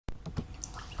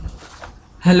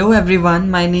Hello everyone,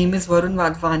 my name is Varun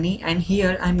Wadhwani and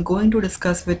here I am going to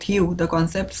discuss with you the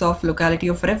concepts of locality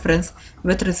of reference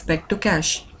with respect to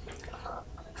cache.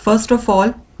 First of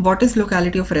all, what is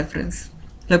locality of reference?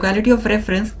 Locality of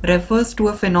reference refers to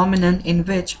a phenomenon in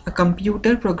which a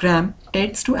computer program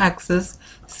tends to access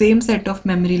same set of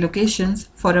memory locations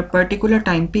for a particular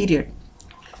time period.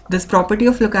 This property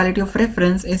of locality of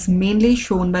reference is mainly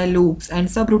shown by loops and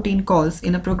subroutine calls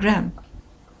in a program.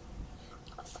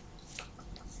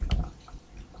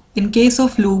 In case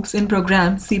of loops in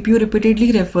program, CPU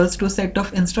repeatedly refers to a set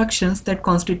of instructions that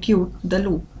constitute the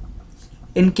loop.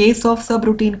 In case of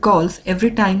subroutine calls,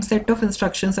 every time set of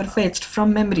instructions are fetched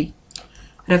from memory.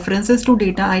 References to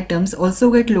data items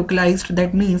also get localized,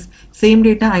 that means same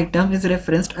data item is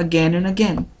referenced again and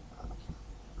again.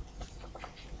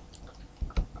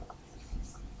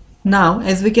 Now,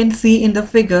 as we can see in the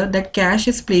figure that cache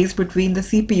is placed between the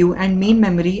CPU and main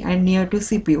memory and near to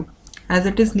CPU. As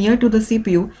it is near to the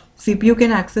CPU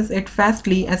can access it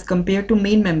fastly as compared to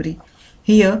main memory.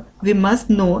 Here, we must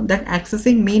know that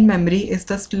accessing main memory is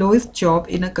the slowest job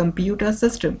in a computer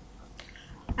system.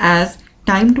 As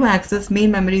time to access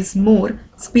main memory is more,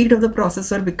 speed of the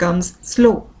processor becomes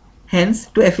slow. Hence,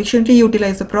 to efficiently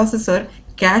utilize the processor,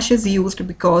 cache is used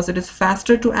because it is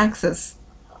faster to access.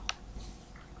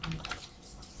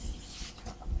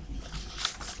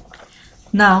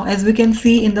 Now, as we can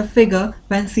see in the figure,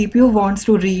 when CPU wants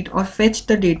to read or fetch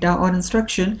the data or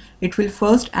instruction, it will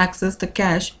first access the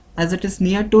cache as it is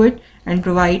near to it and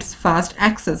provides fast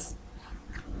access.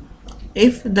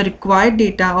 If the required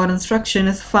data or instruction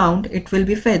is found, it will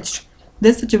be fetched.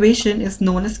 This situation is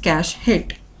known as cache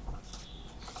hit.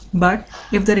 But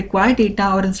if the required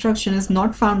data or instruction is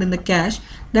not found in the cache,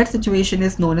 that situation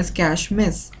is known as cache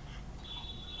miss.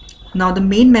 Now the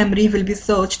main memory will be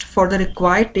searched for the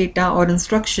required data or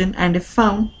instruction and if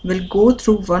found will go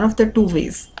through one of the two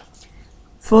ways.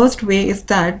 First way is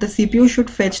that the CPU should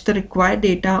fetch the required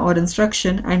data or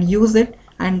instruction and use it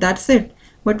and that's it.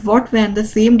 But what when the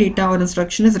same data or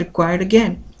instruction is required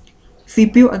again?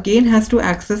 CPU again has to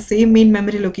access same main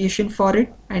memory location for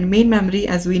it and main memory,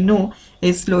 as we know,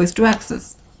 is slowest to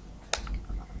access.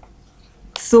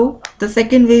 So the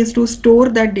second way is to store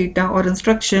that data or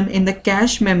instruction in the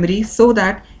cache memory so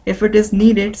that if it is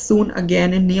needed soon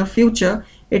again in near future,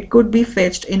 it could be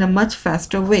fetched in a much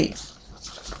faster way.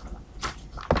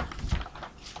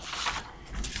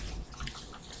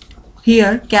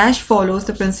 Here, cache follows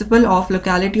the principle of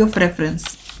locality of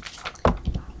reference.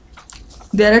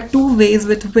 There are two ways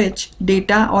with which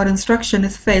data or instruction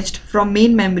is fetched from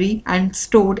main memory and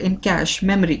stored in cache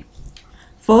memory.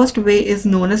 First way is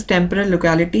known as temporal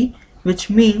locality, which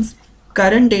means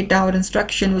current data or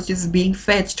instruction which is being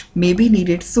fetched may be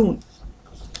needed soon.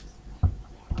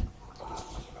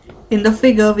 In the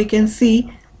figure we can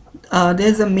see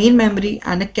there's a main memory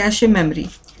and a cache memory.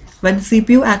 When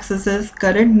CPU accesses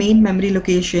current main memory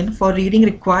location for reading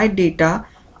required data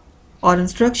or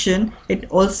instruction, it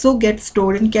also gets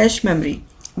stored in cache memory,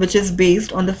 which is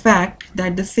based on the fact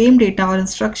that the same data or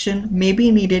instruction may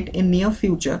be needed in near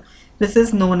future. This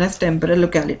is known as temporal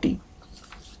locality.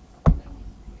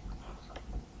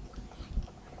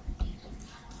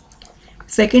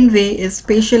 Second way is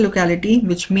spatial locality,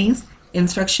 which means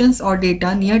instructions or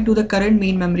data near to the current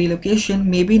main memory location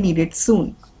may be needed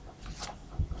soon.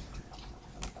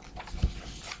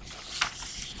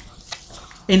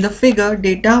 In the figure,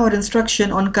 data or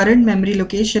instruction on current memory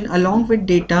location along with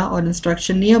data or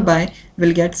instruction nearby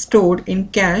will get stored in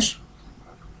cache,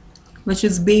 which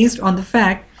is based on the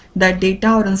fact that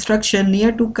data or instruction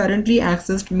near to currently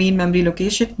accessed main memory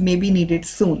location may be needed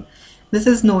soon. This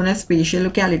is known as spatial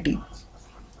locality.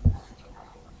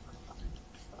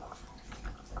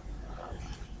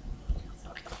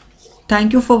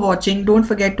 Thank you for watching. Don't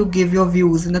forget to give your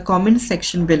views in the comments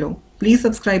section below. Please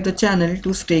subscribe the channel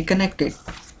to stay connected.